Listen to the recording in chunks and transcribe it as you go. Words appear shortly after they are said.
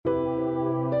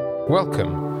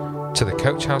Welcome to the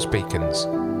Coach House Beacons.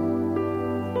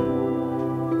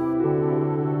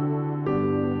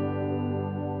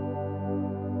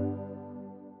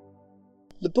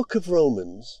 The book of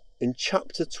Romans, in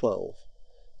chapter 12,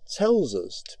 tells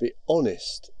us to be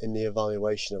honest in the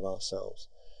evaluation of ourselves,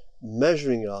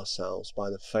 measuring ourselves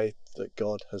by the faith that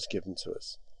God has given to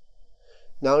us.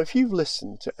 Now, if you've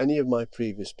listened to any of my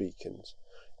previous beacons,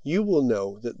 you will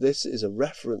know that this is a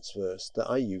reference verse that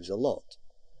I use a lot.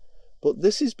 But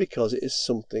this is because it is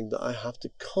something that I have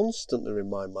to constantly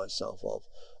remind myself of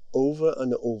over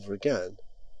and over again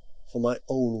for my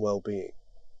own well-being.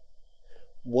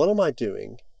 What am I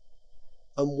doing,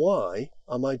 and why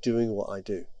am I doing what I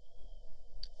do?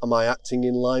 Am I acting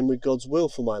in line with God's will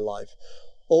for my life,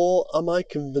 or am I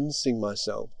convincing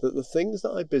myself that the things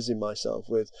that I busy myself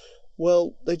with,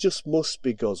 well, they just must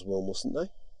be God's will, mustn't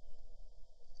they?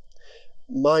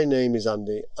 My name is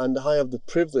Andy, and I have the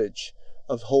privilege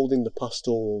of holding the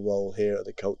pastoral role here at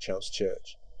the Coach House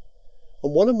Church.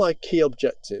 And one of my key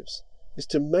objectives is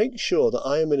to make sure that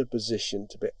I am in a position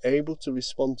to be able to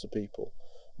respond to people,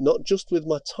 not just with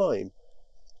my time,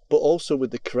 but also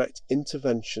with the correct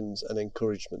interventions and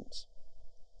encouragements.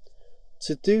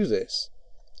 To do this,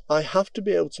 I have to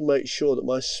be able to make sure that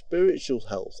my spiritual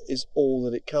health is all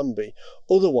that it can be.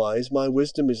 Otherwise, my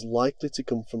wisdom is likely to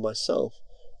come from myself,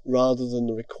 rather than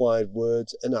the required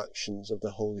words and actions of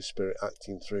the Holy Spirit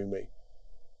acting through me.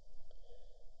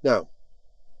 Now,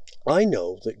 I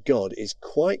know that God is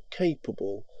quite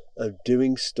capable of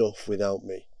doing stuff without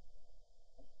me.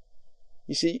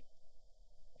 You see,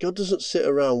 God doesn't sit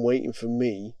around waiting for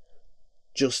me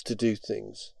just to do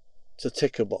things, to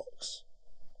tick a box.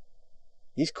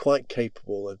 He's quite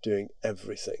capable of doing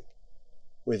everything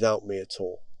without me at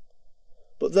all.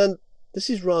 But then, this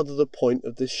is rather the point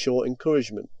of this short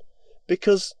encouragement,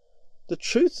 because the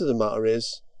truth of the matter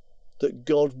is that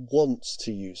God wants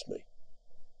to use me.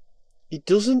 He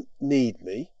doesn't need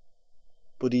me,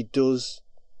 but he does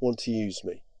want to use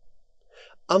me.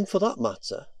 And for that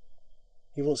matter,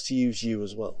 he wants to use you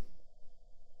as well.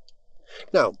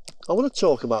 Now, I want to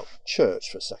talk about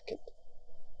church for a second.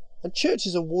 And church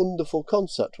is a wonderful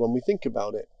concept when we think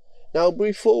about it. Now,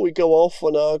 before we go off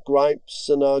on our gripes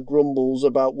and our grumbles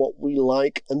about what we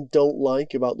like and don't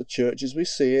like about the church as we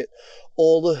see it,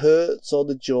 all the hurts or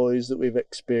the joys that we've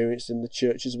experienced in the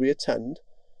churches we attend,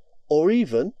 or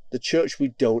even the church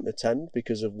we don't attend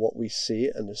because of what we see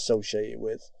it and associate it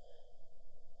with,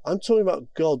 I'm talking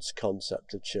about God's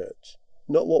concept of church,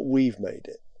 not what we've made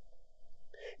it.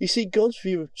 You see, God's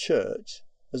view of church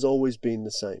has always been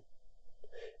the same.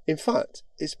 In fact,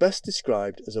 it's best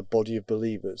described as a body of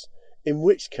believers, in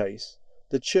which case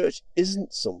the church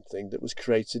isn't something that was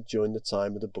created during the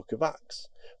time of the book of Acts,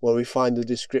 where we find the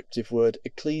descriptive word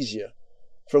ecclesia,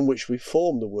 from which we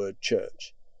form the word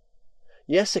church.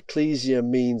 Yes, ecclesia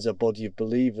means a body of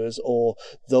believers, or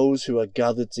those who are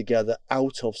gathered together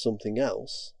out of something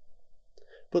else.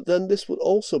 But then this would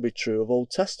also be true of Old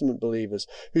Testament believers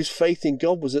whose faith in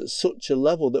God was at such a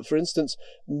level that, for instance,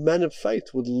 men of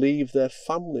faith would leave their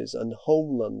families and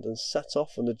homeland and set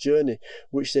off on a journey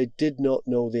which they did not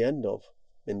know the end of,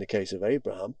 in the case of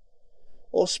Abraham,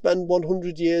 or spend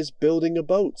 100 years building a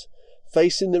boat,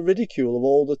 facing the ridicule of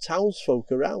all the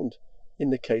townsfolk around, in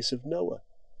the case of Noah.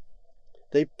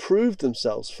 They proved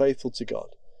themselves faithful to God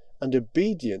and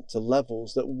obedient to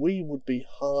levels that we would be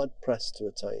hard-pressed to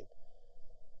attain.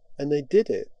 And they did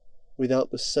it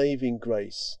without the saving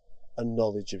grace and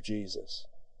knowledge of Jesus.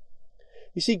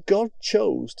 You see, God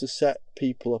chose to set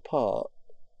people apart,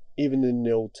 even in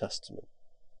the Old Testament.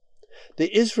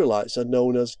 The Israelites are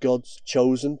known as God's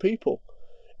chosen people,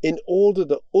 in order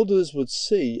that others would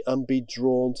see and be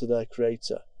drawn to their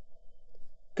Creator.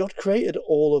 God created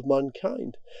all of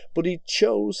mankind, but he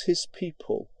chose his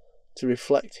people to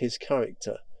reflect his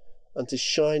character and to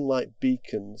shine like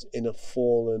beacons in a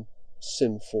fallen,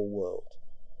 sinful world.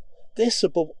 This,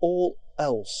 above all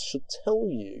else, should tell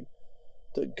you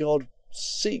that God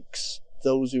seeks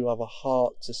those who have a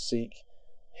heart to seek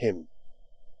him.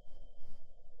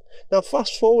 Now,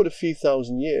 fast forward a few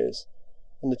thousand years,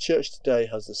 and the church today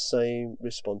has the same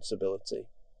responsibility.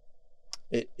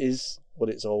 It is what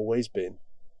it's always been.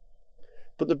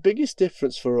 But the biggest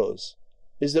difference for us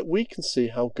is that we can see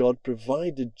how God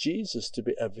provided Jesus to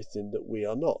be everything that we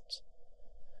are not.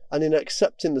 And in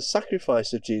accepting the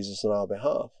sacrifice of Jesus on our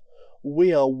behalf,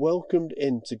 we are welcomed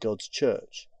into God's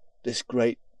church, this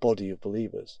great body of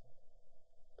believers.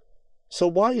 So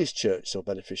why is church so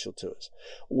beneficial to us?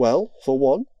 Well, for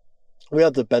one, we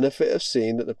have the benefit of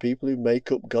seeing that the people who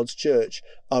make up God's church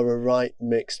are a right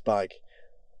mixed bag.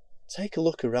 Take a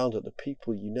look around at the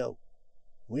people you know.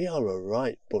 We are a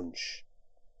right bunch.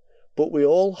 but we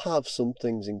all have some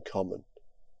things in common.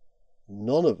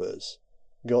 None of us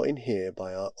got in here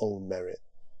by our own merit.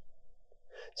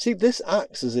 See, this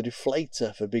acts as a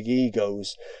deflator for big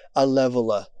egos, a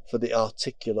leveller for the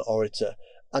articulate orator,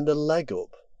 and a leg up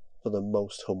for the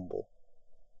most humble.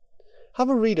 Have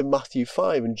a read of Matthew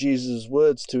 5 and Jesus'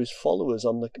 words to his followers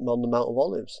on the Mount of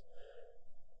Olives.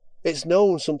 It's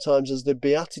known sometimes as the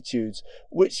Beatitudes,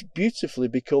 which beautifully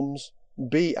becomes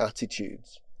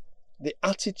Beatitudes. The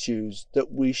attitudes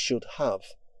that we should have,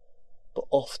 but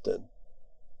often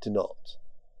do not.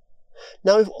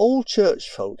 Now, if all church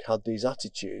folk had these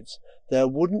attitudes, there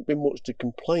wouldn't be much to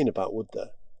complain about, would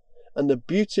there? And the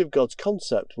beauty of God's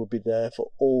concept would be there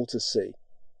for all to see.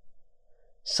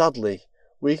 Sadly,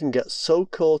 we can get so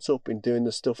caught up in doing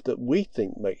the stuff that we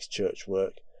think makes church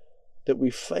work that we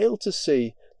fail to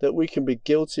see that we can be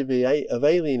guilty of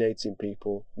alienating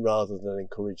people rather than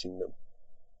encouraging them.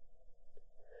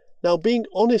 Now, being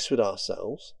honest with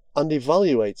ourselves and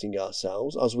evaluating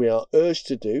ourselves, as we are urged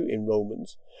to do in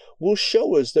Romans, will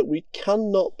show us that we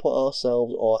cannot put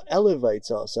ourselves or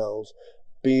elevate ourselves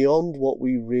beyond what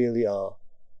we really are.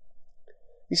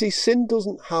 You see, sin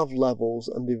doesn't have levels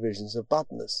and divisions of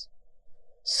badness.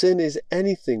 Sin is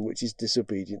anything which is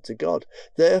disobedient to God.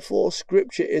 Therefore,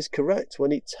 Scripture is correct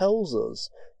when it tells us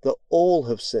that all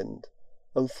have sinned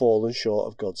and fallen short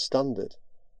of God's standard.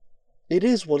 It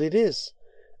is what it is,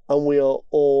 and we are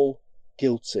all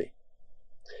guilty.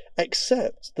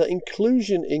 Except that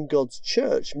inclusion in God's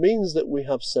church means that we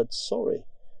have said sorry,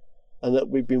 and that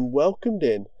we've been welcomed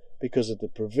in because of the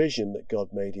provision that God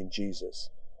made in Jesus.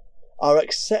 Our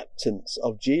acceptance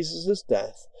of Jesus'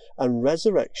 death and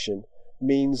resurrection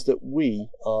means that we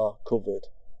are covered.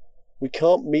 We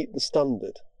can't meet the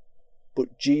standard,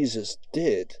 but Jesus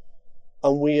did,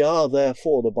 and we are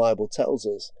therefore, the Bible tells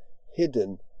us,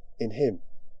 hidden in him.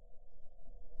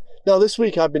 Now, this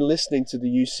week I've been listening to the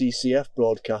UCCF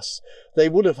broadcasts. They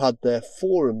would have had their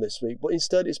forum this week, but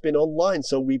instead it's been online,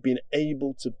 so we've been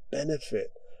able to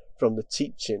benefit from the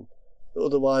teaching that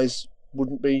otherwise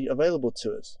wouldn't be available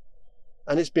to us.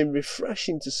 And it's been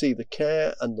refreshing to see the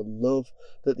care and the love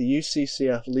that the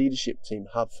UCCF leadership team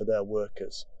have for their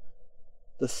workers.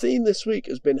 The theme this week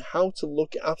has been how to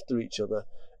look after each other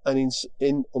and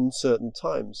in uncertain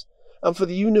times. And for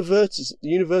the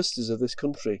universities of this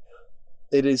country,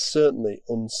 it is certainly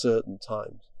uncertain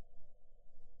times.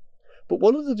 But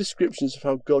one of the descriptions of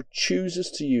how God chooses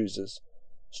to use us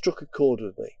struck a chord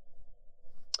with me.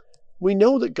 We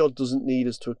know that God doesn't need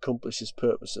us to accomplish his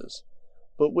purposes,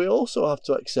 but we also have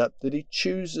to accept that he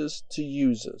chooses to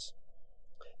use us.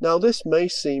 Now, this may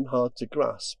seem hard to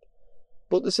grasp,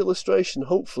 but this illustration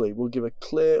hopefully will give a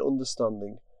clear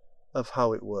understanding of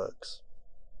how it works.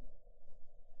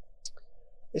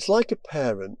 It's like a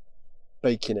parent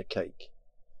baking a cake,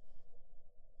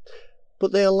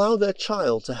 but they allow their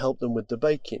child to help them with the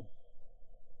baking.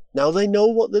 Now, they know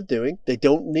what they're doing, they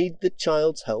don't need the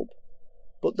child's help,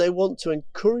 but they want to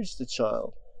encourage the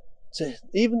child to,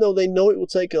 even though they know it will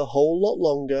take a whole lot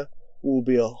longer, will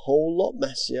be a whole lot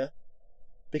messier,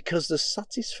 because the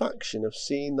satisfaction of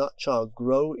seeing that child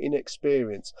grow in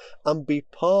experience and be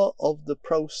part of the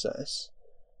process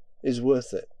is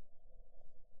worth it.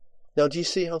 Now, do you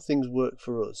see how things work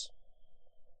for us?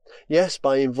 Yes,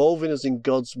 by involving us in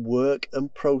God's work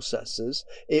and processes,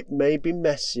 it may be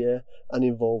messier and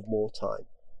involve more time,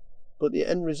 but the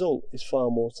end result is far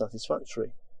more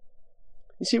satisfactory.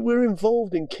 You see, we're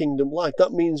involved in kingdom life.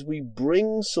 That means we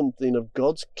bring something of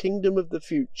God's kingdom of the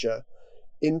future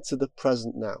into the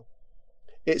present now.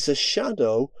 It's a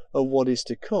shadow of what is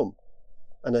to come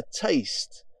and a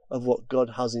taste of what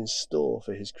God has in store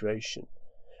for his creation.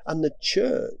 And the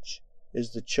church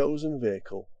is the chosen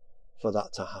vehicle for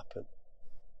that to happen.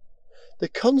 The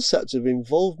concept of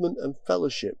involvement and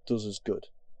fellowship does us good.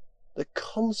 The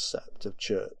concept of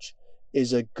church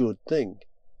is a good thing.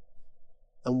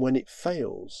 And when it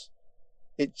fails,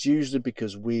 it's usually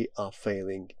because we are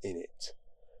failing in it.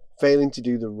 Failing to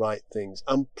do the right things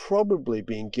and probably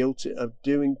being guilty of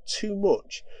doing too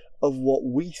much of what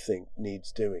we think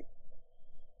needs doing.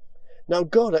 Now,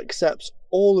 God accepts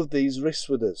all of these risks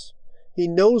with us. He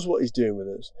knows what he's doing with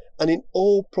us, and in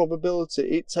all probability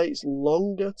it takes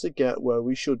longer to get where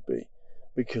we should be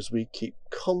because we keep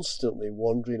constantly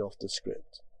wandering off the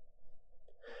script.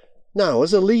 Now,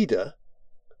 as a leader,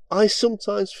 I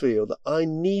sometimes feel that I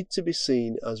need to be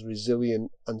seen as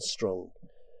resilient and strong,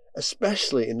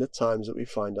 especially in the times that we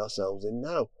find ourselves in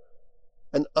now.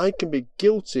 And I can be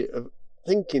guilty of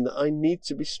thinking that I need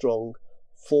to be strong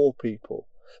for people,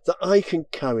 that I can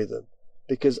carry them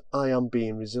because I am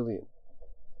being resilient.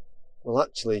 Well,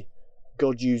 actually,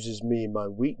 God uses me in my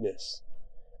weakness,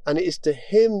 And it is to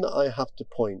him that I have to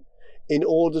point in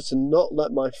order to not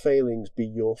let my failings be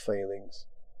your failings.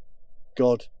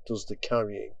 God does the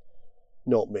carrying,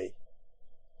 not me.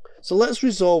 So let's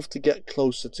resolve to get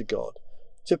closer to God,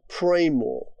 to pray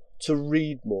more, to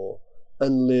read more,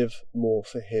 and live more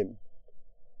for him.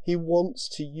 He wants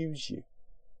to use you.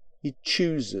 He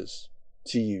chooses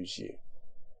to use you.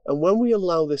 And when we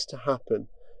allow this to happen,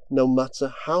 no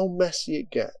matter how messy it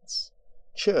gets,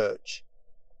 church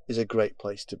is a great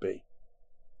place to be.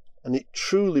 And it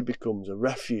truly becomes a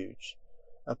refuge,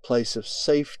 a place of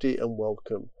safety and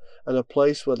welcome, and a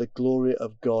place where the glory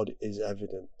of God is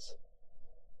evident.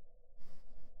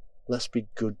 Let's be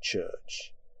good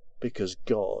church, because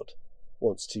God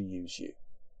wants to use you,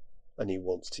 and he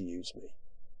wants to use me.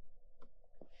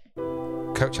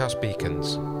 Coach House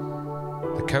Beacons,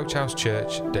 the Coach House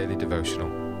Church Daily Devotional.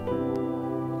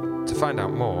 To find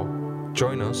out more,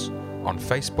 join us on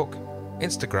Facebook,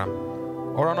 Instagram,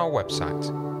 or on our website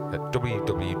at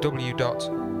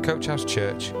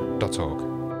www.coachhousechurch.org.